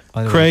way,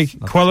 yeah. Craig,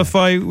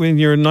 qualify with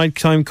your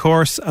nighttime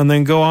course and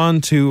then go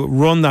on to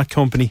run that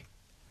company.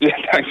 Yeah,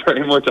 thanks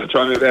very much. I'll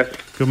try my best.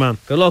 Good man.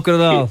 Good luck with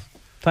it all.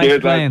 Thanks for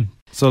playing.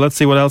 So let's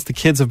see what else the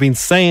kids have been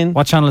saying.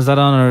 What channel is that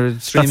on? Or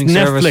streaming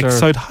service? Netflix.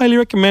 So I'd highly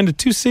recommend it.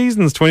 2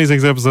 seasons,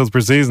 26 episodes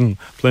per season.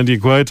 Plenty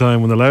of quiet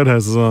time when the Loud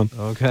House is on.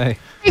 Okay.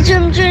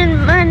 Jim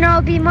and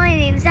Nobby, my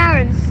name's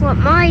Aaron. What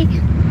my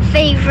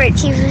favourite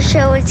TV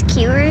show is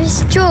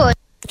Curious George.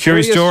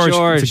 Curious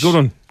George. It's a good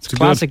one. It's a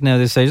classic now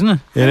this stage, isn't it?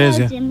 It is,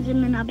 yeah. Jim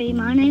and Nobby,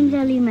 my name's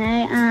Ellie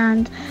Mae,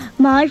 and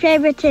my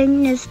favourite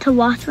thing is to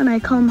watch when I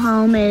come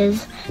home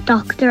is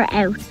Dr.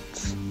 Ouch.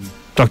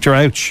 Dr.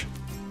 Ouch.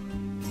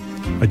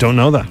 I don't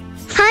know that.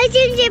 Hi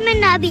Jim and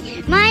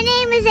Nobby, my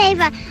name is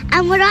Ava,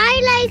 and what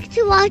I like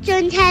to watch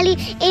on telly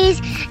is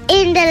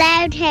In the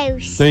Loud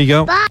House. There you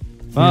go. Bye.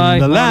 Bye.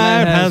 The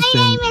Loud House.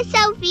 My name is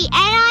Sophie, and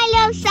I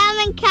love Sam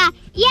and Cat.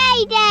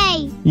 Yay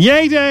Day!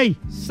 Yay Day!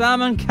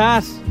 Sam and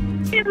Cat.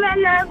 Jim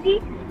and Nobby,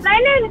 my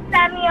name is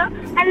Samuel,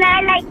 and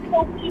I like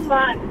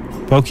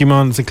Pokemon.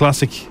 Pokemon is a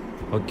classic.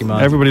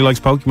 Pokemon. Everybody likes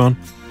Pokemon.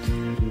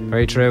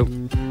 Very true.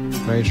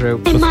 Very true.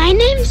 My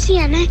name's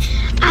Sienna,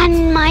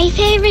 and my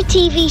favourite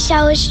TV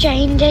show is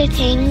Stranger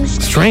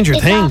Things. Stranger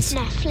Things?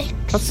 It's off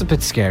Netflix. That's a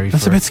bit scary.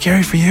 That's a bit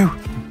scary for you.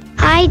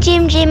 Hi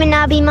Jim and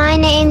Nobby, my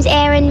name's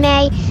Erin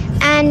May,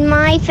 and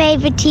my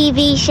favourite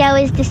TV show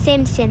is The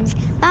Simpsons.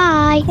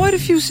 Bye. Quite a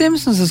few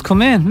Simpsons has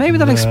come in. Maybe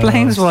that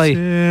explains why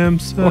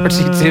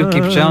RTE2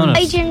 keep showing us.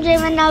 Hi Jim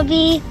and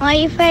Nobby,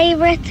 my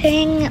favourite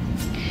thing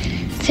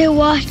to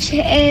watch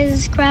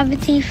is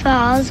Gravity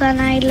Falls,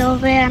 and I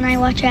love it and I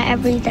watch it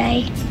every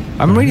day.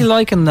 I'm really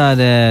liking that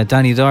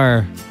Danny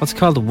Dyer. What's it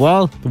called? The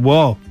Wall? The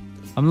Wall.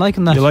 I'm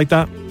liking that. You like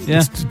that? Yeah.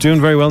 It's doing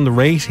very well in the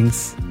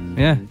ratings.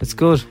 Yeah, it's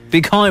good.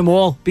 Be kind,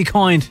 Wall. Be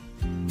kind.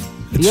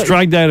 It's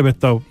dragged out a bit,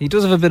 though. He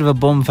does have a bit of a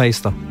bum face,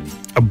 though.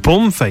 A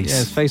bum face? Yeah,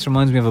 his face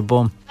reminds me of a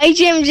bum. Hi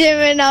Jim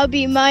and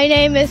Nobby, my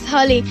name is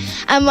Holly,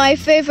 and my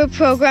favourite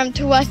programme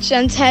to watch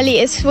on telly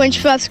is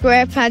SpongeBob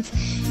SquarePants.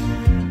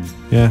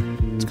 Yeah,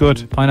 it's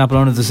good. Pineapple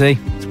Under the Sea.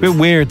 It's a bit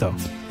weird, though.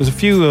 There's a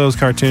few of those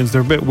cartoons,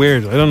 they're a bit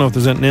weird. I don't know if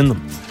there's anything in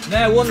them.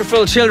 Now,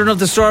 wonderful children of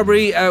the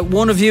Strawberry.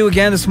 One of you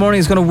again this morning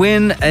is going to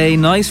win a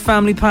nice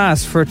family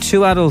pass for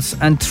 2 adults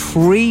and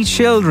 3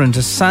 children to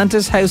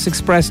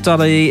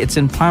SantasHouseExpress.ie. It's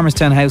in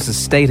Palmerstown House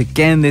Estate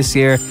again this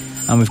year,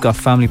 and we've got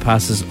family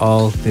passes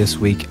all this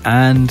week.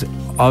 And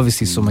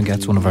obviously, someone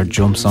gets one of our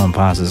Jump Zone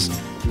passes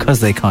because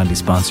they kindly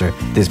sponsor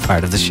this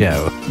part of the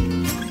show.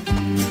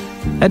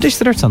 Dish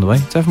the Dirt's on the way.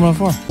 It's FM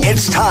 104.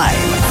 It's time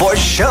for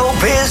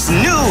Showbiz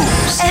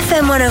News.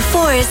 FM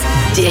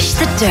 104's Dish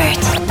the Dirt.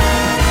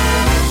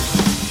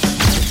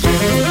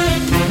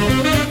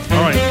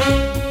 All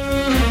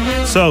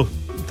right. So,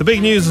 the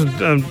big news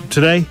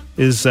today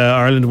is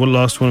Ireland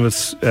lost one of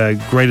its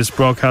greatest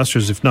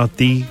broadcasters, if not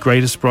the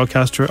greatest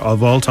broadcaster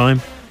of all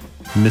time,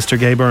 Mr.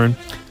 Gay Byrne.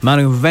 Man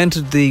who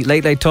invented the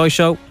Late Late Toy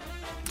Show.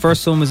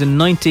 First one was in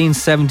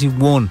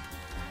 1971.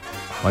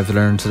 What have you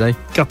learned today?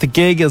 Got the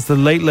gig as the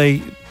Late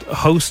Late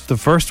host, the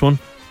first one.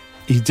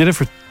 He did it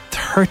for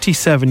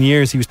 37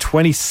 years. He was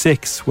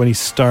 26 when he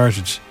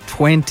started.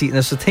 20.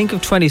 Now, so think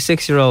of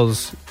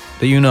 26-year-olds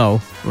that you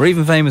know, or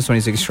even famous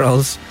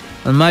 26-year-olds.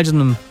 Imagine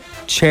them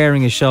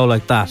chairing a show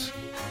like that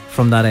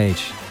from that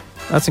age.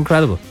 That's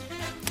incredible.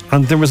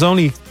 And there was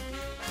only,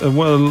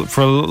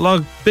 for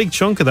a big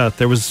chunk of that,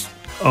 there was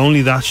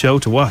only that show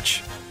to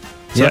watch.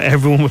 So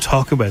everyone would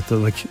talk about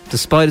it.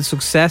 Despite its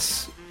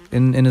success,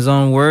 in his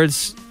own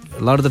words,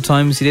 a lot of the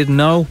times he didn't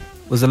know,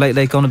 was the Late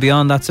Late going to be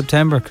on that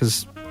September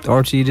because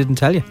RTE didn't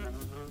tell you.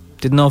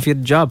 Didn't know if you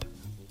had a job.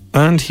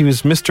 And he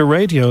was Mr.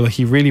 Radio, like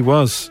he really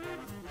was.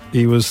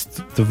 He was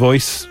the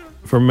voice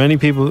for many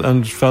people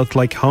and felt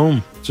like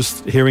home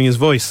just hearing his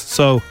voice.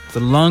 So the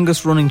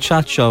longest running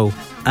chat show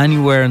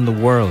anywhere in the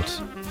world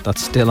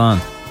that's still on.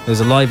 There's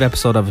a live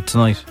episode of it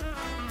tonight.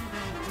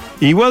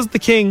 He was the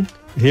king.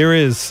 Here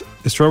is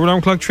the Strawberry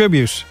Alarm Clock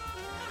tribute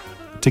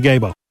to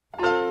Gabo.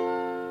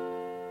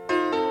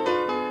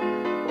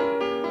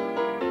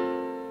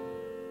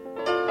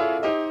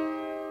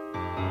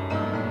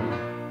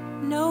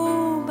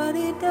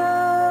 Nobody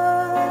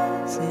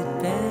does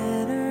it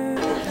better.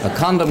 A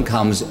condom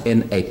comes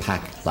in a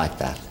pack like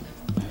that.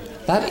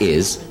 That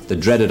is the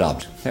dreaded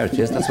object. There it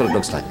is, that's what it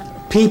looks like.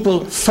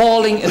 People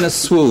falling in a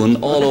swoon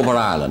all over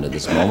Ireland at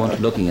this moment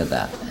looking at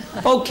that.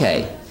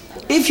 Okay,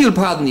 if you'll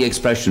pardon the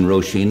expression,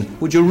 Roisin,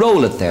 would you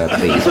roll it there,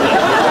 please?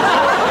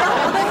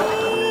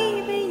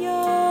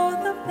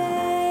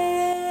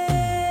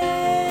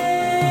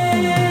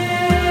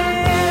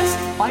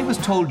 I was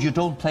told you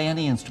don't play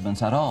any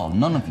instruments at all,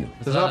 none of you.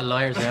 There's a lot of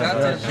liars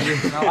there.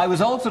 I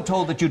was also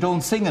told that you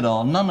don't sing at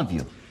all, none of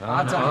you.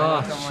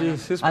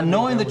 And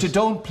knowing that you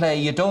don't play,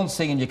 you don't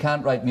sing and you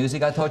can't write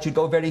music, I thought you'd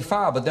go very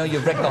far, but now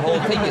you've wrecked the whole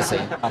thing, you see.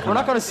 We're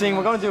not going to sing,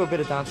 we're going to do a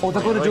bit of dance. Oh,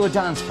 they're going to do a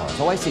dance for us.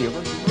 Oh, I see.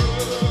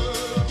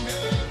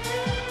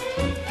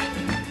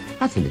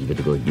 That's a little bit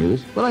of good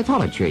news. Well, I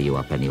thought I'd cheer you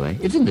up anyway.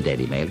 It's in the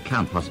Daily Mail, it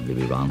can't possibly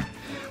be wrong.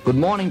 Good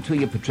morning to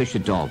you, Patricia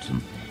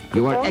Dalton.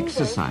 You are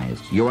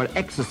exercised. You are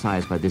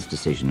exercised by this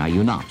decision, are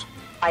you not?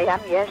 I am,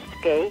 yes,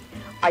 Gay.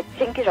 I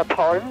think it's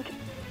abhorrent.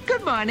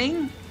 Good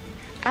morning.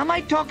 Am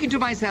I talking to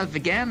myself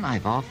again?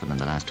 I've often in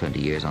the last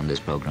 20 years on this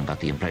programme got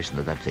the impression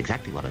that that's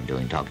exactly what I'm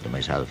doing, talking to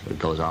myself. It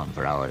goes on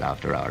for hour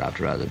after hour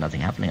after hour. There's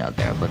nothing happening out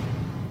there, but...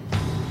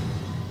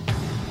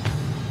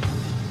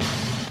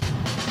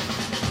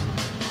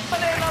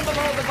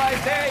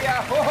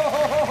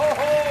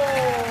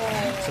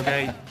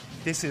 Today,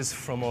 this is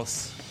from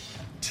us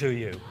to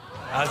you,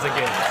 as a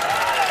gift.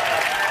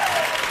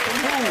 From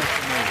who?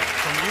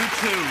 From you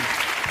two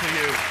to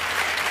you.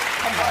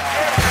 Come on.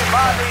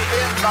 Everybody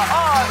in the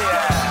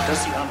audience.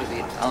 Does he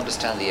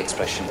understand the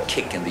expression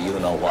kick in the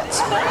you-know-whats?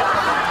 Do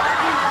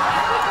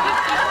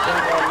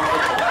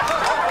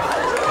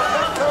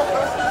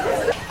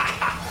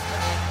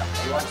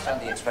you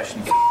understand the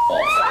expression get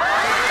off?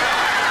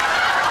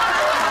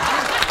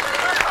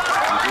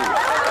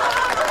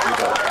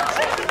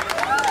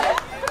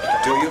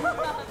 Do you?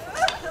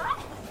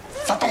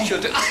 Fucking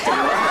should.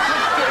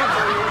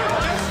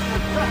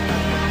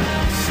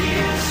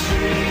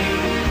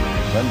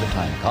 When the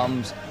time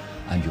comes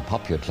and you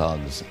pop your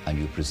clogs and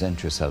you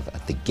present yourself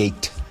at the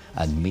gate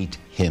and meet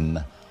him,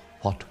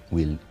 what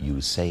will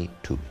you say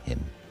to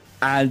him?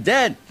 And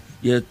then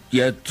you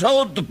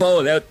throw the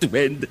ball out the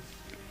window.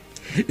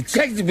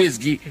 Check the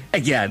whiskey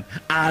again.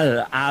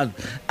 I'll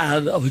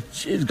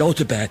go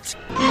to bed.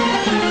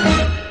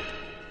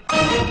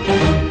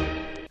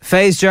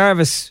 FaZe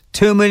Jarvis,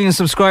 2 million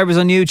subscribers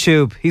on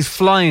YouTube. He's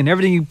flying.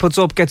 Everything he puts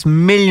up gets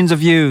millions of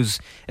views,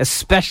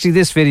 especially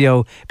this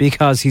video,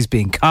 because he's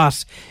being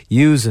caught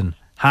using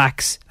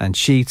hacks and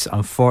cheats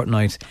on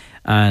Fortnite,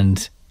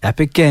 and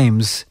Epic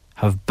Games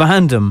have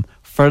banned him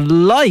for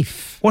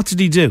life. What did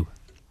he do?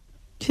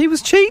 He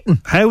was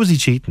cheating. How was he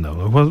cheating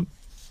though? Well,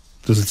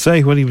 does it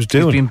say what he was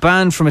doing? He's been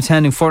banned from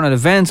attending Fortnite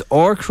events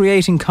or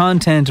creating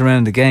content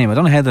around the game. I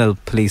don't know how they'll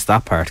police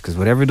that part, because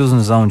whatever he does on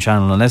his own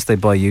channel, unless they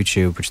buy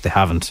YouTube, which they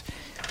haven't,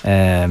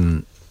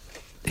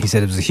 he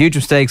said it was a huge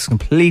mistake, it's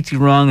completely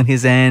wrong on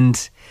his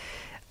end,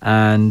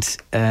 and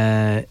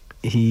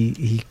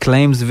he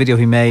claims the video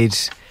he made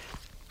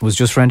was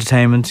just for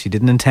entertainment. He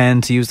didn't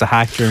intend to use the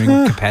hack during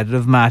a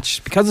competitive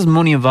match, because there's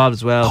money involved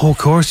as well. Oh, of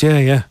course,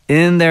 yeah.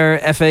 In their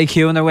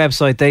FAQ on their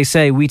website, they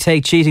say, we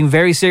take cheating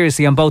very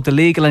seriously on both the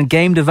legal and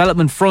game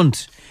development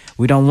front.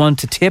 We don't want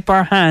to tip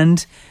our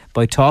hand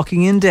by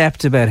talking in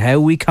depth about how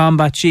we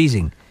combat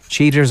cheating.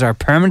 Cheaters are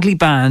permanently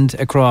banned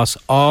across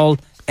all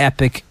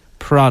Epic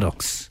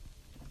products.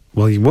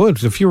 Well, you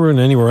would. If you were in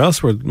anywhere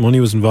else where money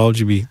was involved,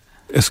 you'd be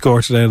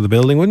escorted out of the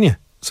building, wouldn't you?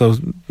 So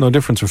no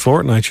difference for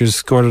Fortnite, you're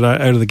escorted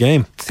out of the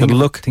game.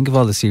 Think of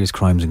all the serious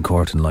crimes in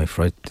court in life,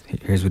 right?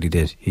 Here's what he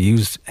did. He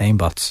used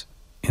aimbots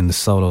in the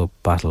solo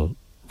battle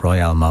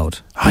royale mode.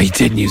 Oh, he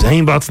didn't use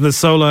aimbots in the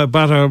solo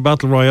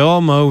battle royale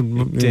mode.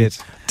 He did.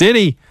 Did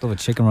he? Love a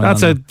chicken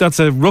run. That's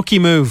a rookie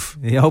move.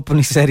 He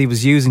openly said he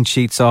was using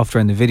cheat software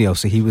in the video,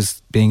 so he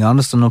was being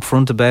honest and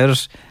upfront about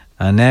it,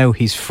 and now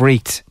he's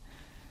freaked.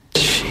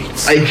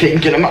 Jeez. I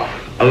think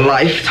a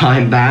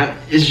lifetime ban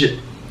is just...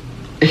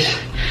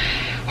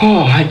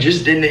 I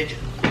just didn't...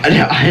 I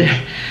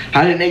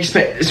didn't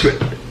expect this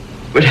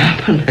would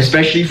happen.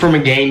 Especially from a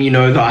game,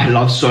 that I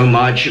love so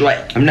much.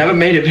 Like, I've never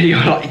made a video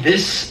like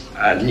this.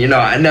 And,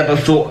 I never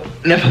thought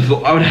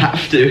I would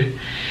have to.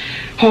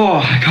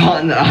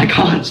 I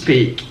can't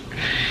speak.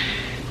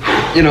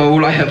 You know,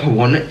 all I ever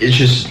want is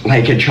just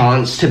like a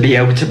chance to be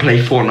able to play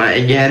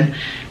Fortnite again.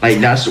 Like,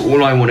 that's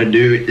all I want to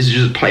do is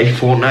just play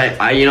Fortnite.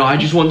 I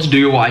just want to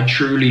do what I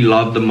truly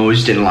love the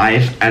most in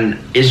life, and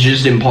it's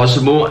just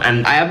impossible.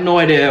 And I have no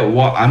idea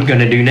what I'm going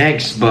to do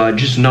next, but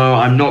just know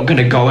I'm not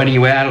going to go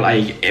anywhere.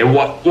 Like,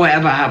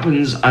 whatever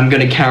happens, I'm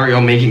going to carry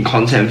on making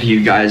content for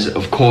you guys,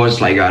 of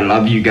course. Like, I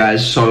love you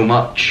guys so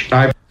much.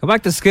 Go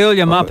back to school,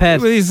 you mophead.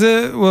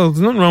 Well,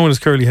 there's nothing wrong with his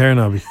curly hair,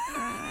 Nobby.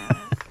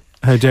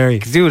 How dare you?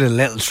 Could do with a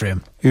little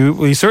trim.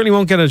 He certainly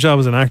won't get a job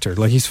as an actor.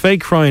 Like, he's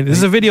fake crying. This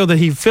is a video that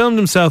he filmed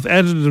himself,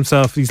 edited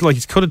himself. He's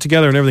cut it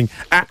together and everything.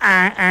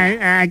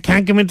 I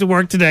can't come into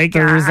work today.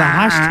 There is a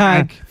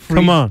hashtag.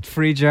 Come on.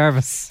 Free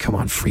Jarvis. Come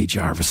on, free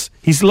Jarvis.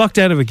 He's locked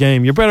out of a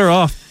game. You're better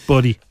off,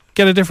 buddy.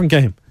 Get a different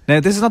game. Now,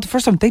 this is not the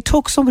first time. They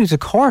took somebody to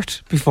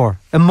court before.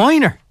 A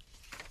minor.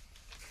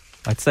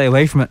 I'd stay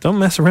away from it. Don't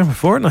mess around with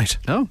Fortnite.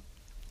 No.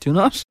 Do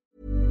not.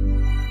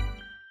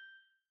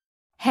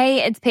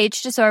 Hey, it's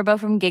Paige DeSorbo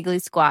from Giggly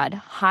Squad.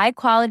 High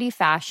quality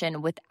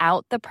fashion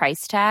without the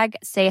price tag.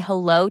 Say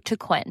hello to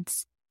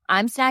Quince.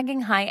 I'm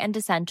snagging high-end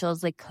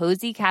essentials like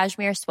cozy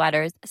cashmere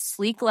sweaters,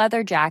 sleek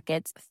leather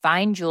jackets,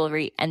 fine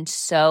jewelry, and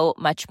so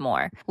much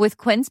more. With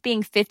Quince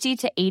being 50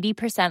 to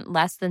 80%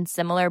 less than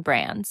similar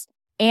brands.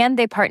 And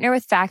they partner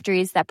with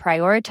factories that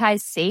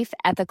prioritize safe,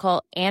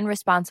 ethical, and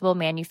responsible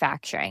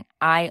manufacturing.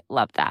 I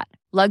love that.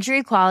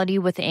 Luxury quality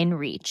within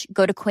reach.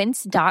 Go to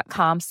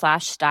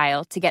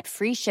quince.com/style to get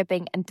free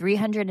shipping and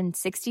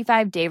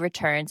 365-day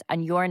returns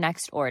on your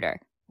next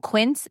order.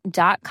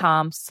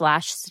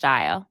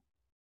 Quince.com/style.